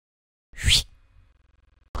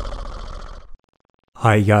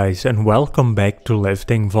Hi guys and welcome back to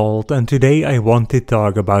Lifting Vault, and today I want to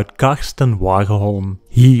talk about Karsten Warholm.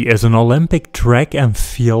 He is an Olympic track and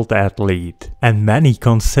field athlete, and many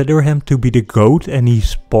consider him to be the GOAT in his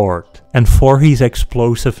sport. And for his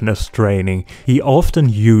explosiveness training, he often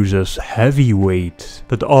uses heavy weights,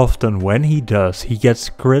 but often when he does, he gets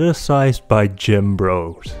criticized by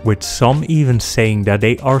Gymbros, with some even saying that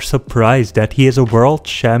they are surprised that he is a world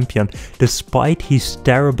champion despite his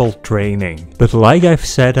terrible training. But like I've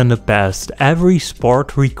said in the past, every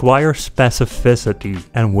sport requires specificity,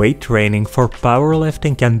 and weight training for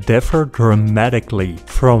powerlifting can differ dramatically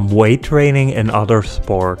from weight training in other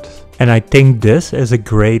sports. And I think this is a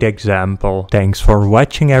great example. Thanks for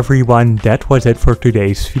watching everyone, that was it for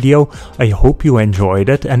today's video. I hope you enjoyed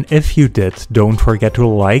it, and if you did, don't forget to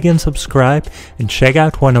like and subscribe and check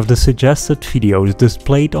out one of the suggested videos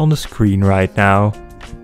displayed on the screen right now.